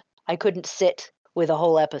discussed. I couldn't sit with a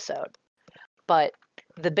whole episode. But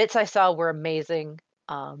the bits I saw were amazing.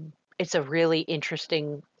 It's a really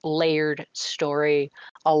interesting, layered story.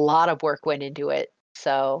 A lot of work went into it.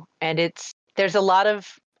 So, and there's a lot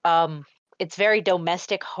of, it's very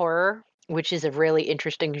domestic horror, which is a really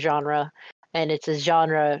interesting genre. And it's a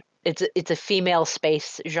genre, it's a female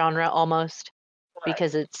space genre almost,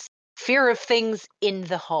 because it's fear of things in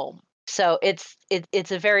the home. So it's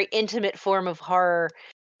a very intimate form of horror.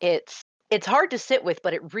 It's hard to sit with,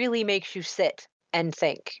 but it really makes you sit and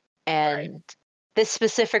think. And this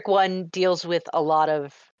specific one deals with a lot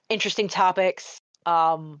of interesting topics.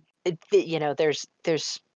 There's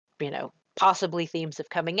possibly themes of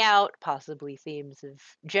coming out, possibly themes of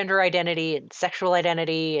gender identity and sexual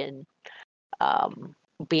identity, and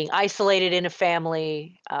being isolated in a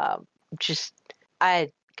family. I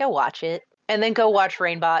go watch it, and then go watch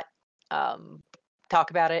Rainbot talk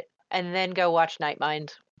about it, and then go watch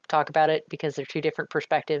Nightmind talk about it, because they're two different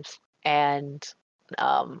perspectives. And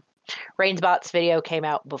Rainbot's video came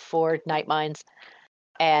out before Nightmind's,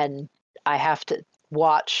 and I have to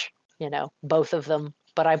watch, both of them.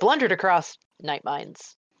 But I blundered across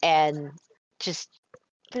Nightmind's, and just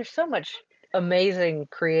there's so much amazing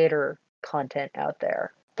creator content out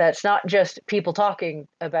there that's not just people talking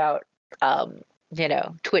about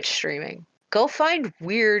Twitch streaming. Go find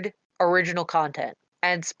weird original content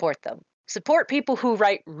and support them. Support people who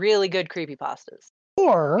write really good creepypastas.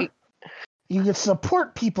 Or you can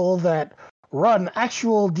support people that run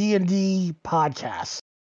actual D&D podcasts.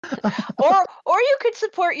 or you could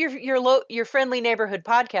support your friendly neighborhood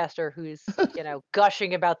podcaster who's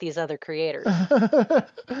gushing about these other creators.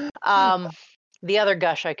 The other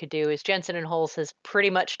gush I could do is Jensen and Holes has pretty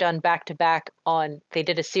much done back to back on. They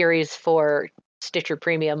did a series for Stitcher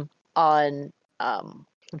Premium on.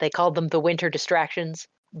 They called them the Winter Distractions,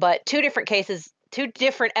 but two different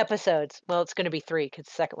episodes. Well, it's going to be 3 because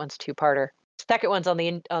the second one's 2-parter. The second one's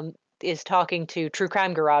is talking to True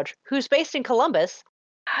Crime Garage, who's based in Columbus.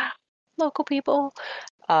 Local people,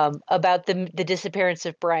 about the disappearance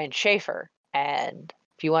of Brian Schaefer. And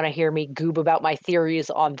if you want to hear me goob about my theories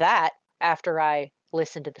on that after I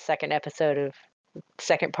listen to the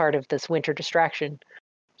second part of this Winter Distraction,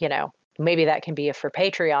 maybe that can be a for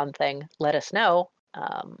Patreon thing. Let us know.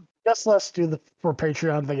 Just let's do the for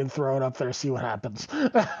Patreon thing and throw it up there, see what happens.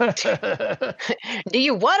 Do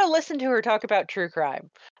you want to listen to her talk about true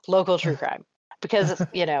crime, local true crime? Because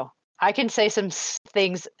I can say some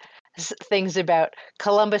things about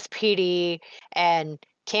Columbus PD and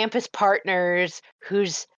Campus Partners,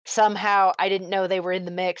 who's somehow, I didn't know they were in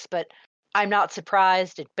the mix, but I'm not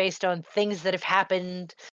surprised. It's based on things that have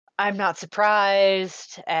happened. I'm not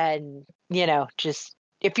surprised. And, just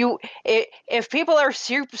if people are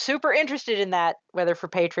super interested in that, whether for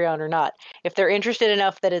Patreon or not, if they're interested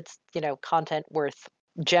enough that it's, content worth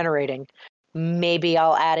generating, maybe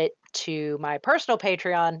I'll add it to my personal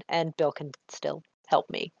Patreon and Bill can still help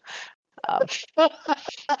me. Um,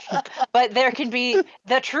 but there can be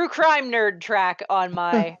the true crime nerd track on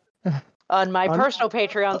my personal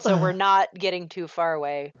Patreon, so we're not getting too far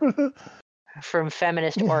away from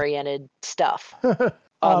feminist oriented stuff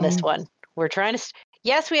on this one. We're trying to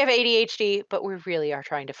yes, we have ADHD, but we really are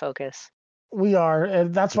trying to focus. We are,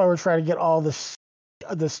 and that's why we're trying to get all this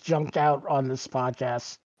junk out on this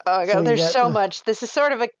podcast. Oh my god, there's so much. This is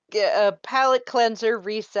sort of a palate cleanser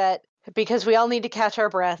reset because we all need to catch our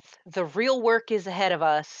breath. The real work is ahead of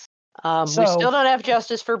us. We still don't have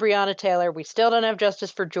justice for Breonna Taylor. We still don't have justice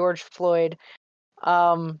for George Floyd.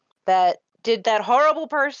 That horrible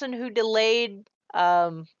person who delayed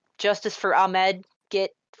justice for Ahmed get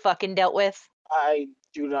fucking dealt with? I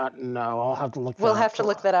do not know. I'll have to look that up. We'll have to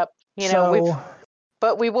look that up.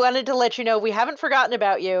 But we wanted to let you know we haven't forgotten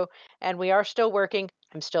about you, and we are still working.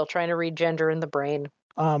 I'm still trying to read Gender in the Brain.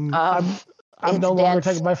 I'm no longer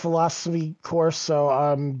taking my philosophy course, so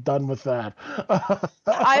I'm done with that.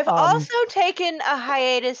 I've also taken a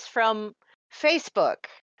hiatus from Facebook,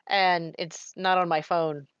 and it's not on my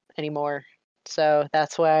phone anymore. So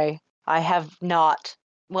that's why I have not.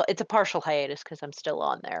 Well, it's a partial hiatus because I'm still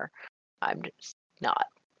on there. I'm just not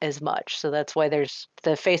as much. So that's why the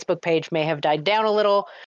Facebook page may have died down a little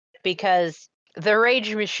because the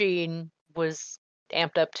rage machine was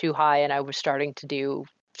amped up too high and I was starting to do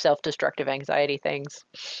self-destructive anxiety things.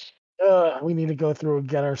 We need to go through and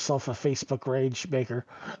get ourselves a Facebook rage maker.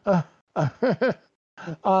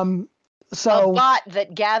 So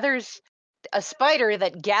a spider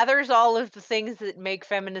that gathers all of the things that make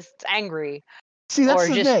feminists angry. See, that's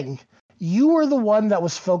the thing. You were the one that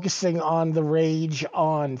was focusing on the rage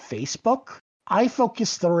on Facebook. I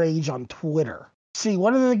focused the rage on Twitter. See,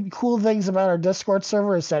 one of the cool things about our Discord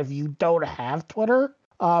server is that if you don't have Twitter,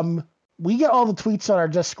 we get all the tweets on our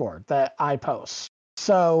Discord that I post.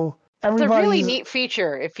 So it's a really neat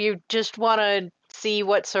feature. If you just want to see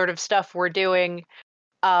what sort of stuff we're doing,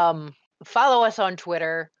 follow us on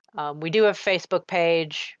Twitter. We do have a Facebook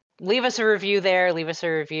page. Leave us a review there. Leave us a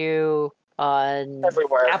review on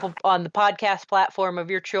everywhere. Apple, on the podcast platform of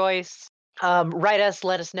your choice. Write us.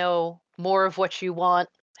 Let us know more of what you want,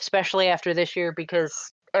 especially after this year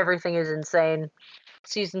because everything is insane.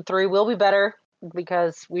 Season 3 will be better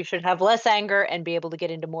because we should have less anger and be able to get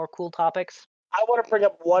into more cool topics. I want to bring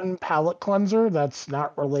up one palate cleanser that's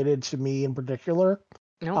not related to me in particular.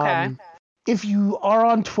 Okay. If you are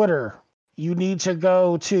on Twitter, you need to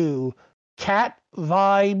go to Cat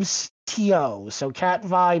Vibes TO, so Cat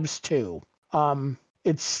Vibes 2.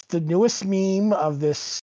 It's the newest meme of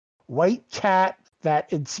this white cat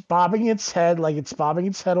that it's bobbing its head like it's bobbing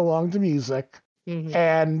its head along to music. Mm-hmm.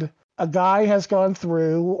 And a guy has gone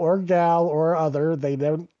through, or gal or other, they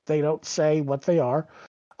don't say what they are,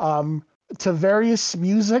 to various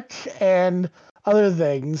music and other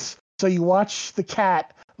things. So you watch the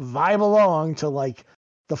cat vibe along to like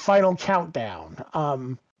the final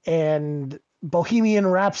countdown, and Bohemian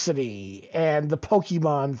Rhapsody and the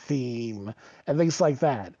Pokemon theme and things like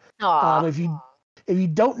that. If you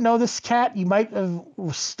don't know this cat, you might have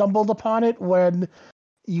stumbled upon it when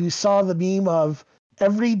you saw the meme of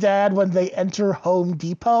every dad when they enter Home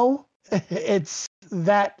Depot. It's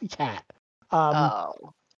that cat.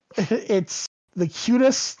 It's the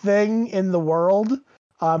cutest thing in the world.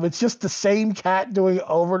 It's just the same cat doing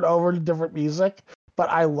over and over different music,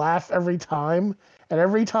 but I laugh every time. And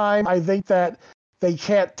every time I think that they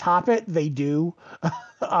can't top it, they do.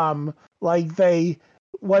 Like they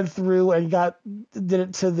went through and did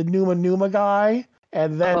it to the Numa guy,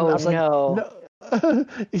 and then I was like, no.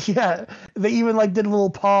 Yeah, they even like did a little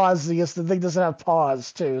pause because the thing doesn't have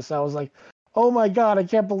pause too. So I was like, oh my god, I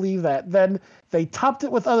can't believe that. Then they topped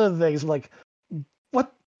it with other things. I'm like,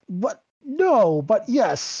 what? No, but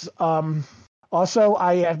yes. Also,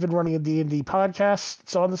 I have been running a D&D podcast.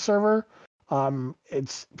 It's on the server.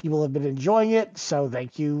 It's people have been enjoying it, so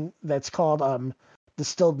thank you. That's called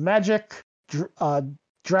Distilled Magic,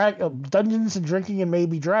 Dungeons and Drinking and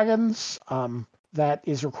Maybe Dragons. That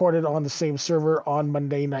is recorded on the same server on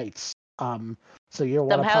Monday nights. So you'll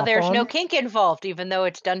want to somehow there's on. No kink involved, even though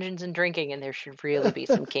it's Dungeons and Drinking, and there should really be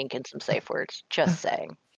some kink and some safe words. Just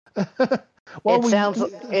saying. Well,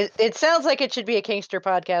 it sounds like it should be a Kingster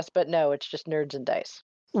podcast, but no, it's just nerds and dice.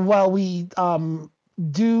 Well, we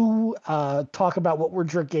do talk about what we're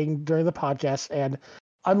drinking during the podcast, and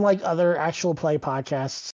unlike other actual play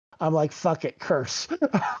podcasts, I'm like, fuck it, curse.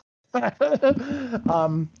 We'll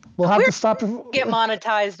have to stop. Get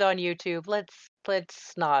monetized on YouTube.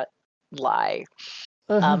 Let's not lie.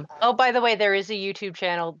 Oh, by the way, there is a YouTube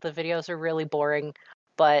channel. The videos are really boring,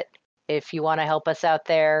 but if you want to help us out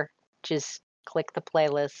there, just click the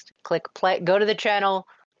playlist. Go to the channel,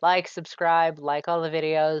 like, subscribe, like all the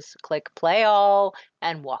videos, click play all,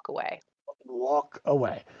 and walk away. Walk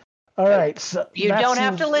away. All right. So you don't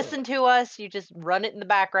have to listen to us. You just run it in the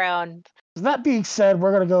background. That being said,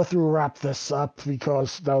 we're going to go through and wrap this up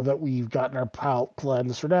because now that we've gotten our palette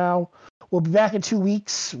plans for now, we'll be back in 2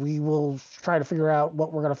 weeks. We will try to figure out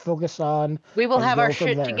what we're going to focus on. We will have our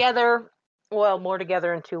shit together. Well, more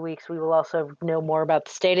together in 2 weeks. We will also know more about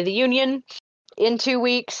the State of the Union in 2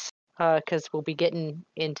 weeks because we'll be getting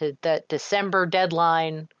into that December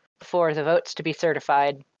deadline for the votes to be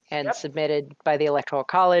certified and submitted by the Electoral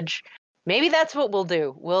College. Maybe that's what we'll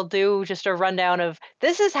do. We'll do just a rundown of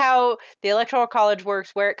this is how the Electoral College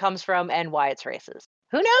works, where it comes from, and why it's racist.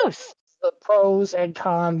 Who knows? The pros and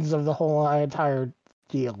cons of the whole entire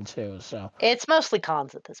deal, too. So it's mostly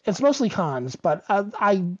cons at this point. It's mostly cons, but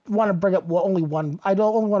I want to bring up only one. I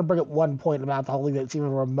don't only want to bring up one point about the whole thing that's even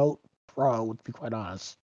a remote pro, to be quite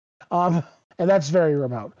honest. And that's very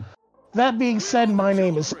remote. That being said, my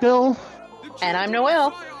name is Bill. And I'm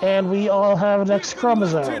Noelle. And we all have an X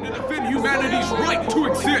chromosome. To defend humanity's right to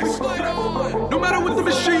exist. No matter what the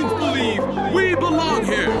machines believe, we belong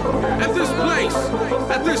here, at this place,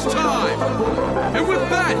 at this time. And with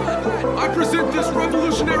that, I present this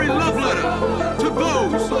revolutionary love letter to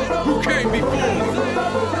those who came before.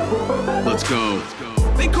 Let's go.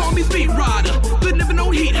 They call me Speed Rider, but never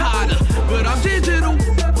no heat hider. But I'm digital,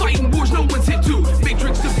 fighting wars no one's hit to.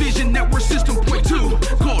 Matrix Division Network System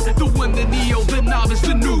 .2, called the one, the Neo, the novice,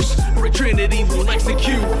 the noose. Where Trinity will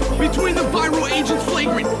execute between the viral agents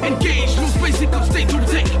flagrant, engaged, most basic of state to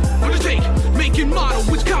undertake, making model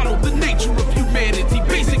which coddle the nature of humanity.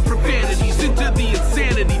 Basic profanities into the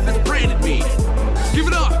insanity that's branded me. Give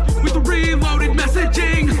it up with the reloaded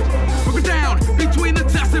messaging. Broke it down between the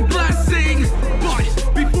test and blessing. But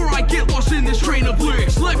before I get lost in this train of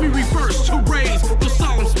lyrics, let me reverse to raise the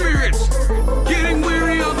solemn spirits. Getting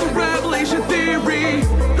weary of the revelation theory.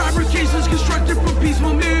 Fabrications constructed from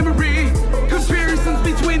peaceful memory. Comparisons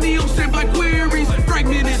between the old standby queries.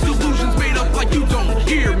 Fragmented delusions made up like you don't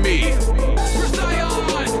hear me. For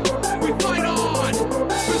Zion, we fight on.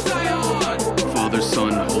 For Zion, Father,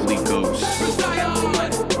 Son, Holy Ghost. For Zion,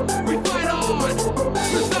 we fight on.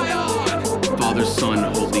 For Zion, Father,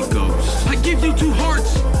 Son, Holy Ghost. I give you 2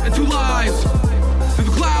 hearts and 2 lives. Through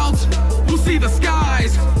the clouds, we'll see the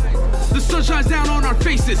skies. The sun shines down on our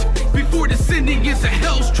faces before descending into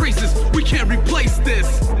hell's traces. We can't replace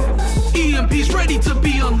this. EMP's ready to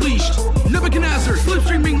be unleashed. Nebuchadnezzar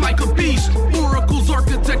slipstreaming like a beast. Oracles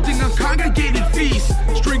architecting a congregated feast.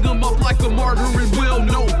 String them up like a martyr and will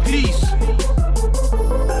know peace.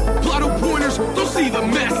 Blotto pointers don't see the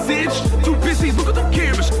message. Too busy look at the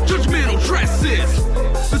cameras, judgmental dresses.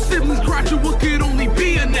 The siblings cry to what could only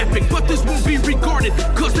be an epic, but this won't be regarded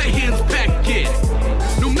cause the hands pack it.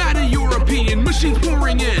 No matter your opinion, machines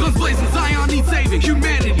pouring in. Guns blazing, Zion needs saving.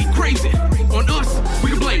 Humanity crazy. On us,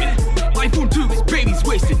 we can blame it. Life on tubes, babies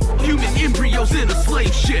wasted. Human embryos in a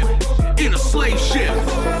slave ship. In a slave ship.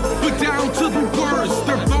 But down to the words,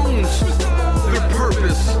 their bones, their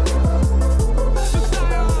purpose.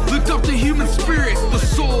 Lift up the human spirit, the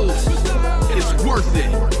soul. It's worth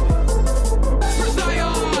it. For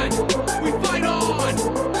Zion, we fight on.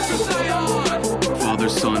 For Zion, Father,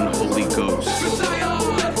 Son, Holy Ghost. For Zion,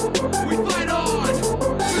 we fight on.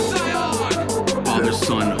 For Zion, Father,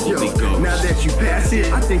 Son, Holy Ghost. Now that you pass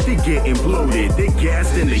it, I think they're getting bloated. They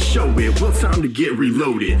gassed and they show it. Well, time to get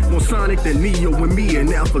reloaded. More Sonic than Neo and me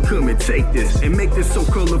and Alpha come and take this and make this so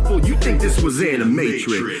colorful. You think this was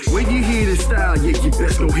Animatrix? When you hear this style, yeah, you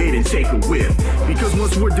best go ahead and take a whiff. Because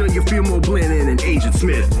once we're done, you feel more blended than Agent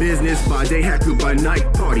Smith. Business by day, hacker by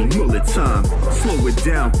night, party mullet time. Slow it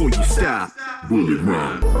down before you stop. Bullet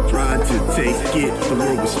run. Tried to take it, the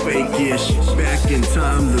world was fake-ish. Back in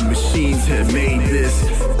time, the machines had made this.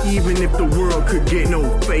 Even if the world could get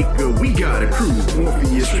no faker, we got a crew,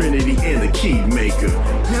 Morpheus, Trinity, and the key maker.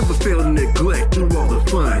 Never fail to neglect through all the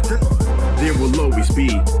fun. There will always be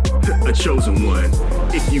a chosen one.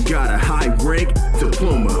 If you got a high rank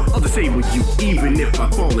diploma, I'll disable you even if I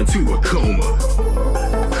fall into a coma.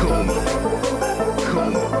 Coma.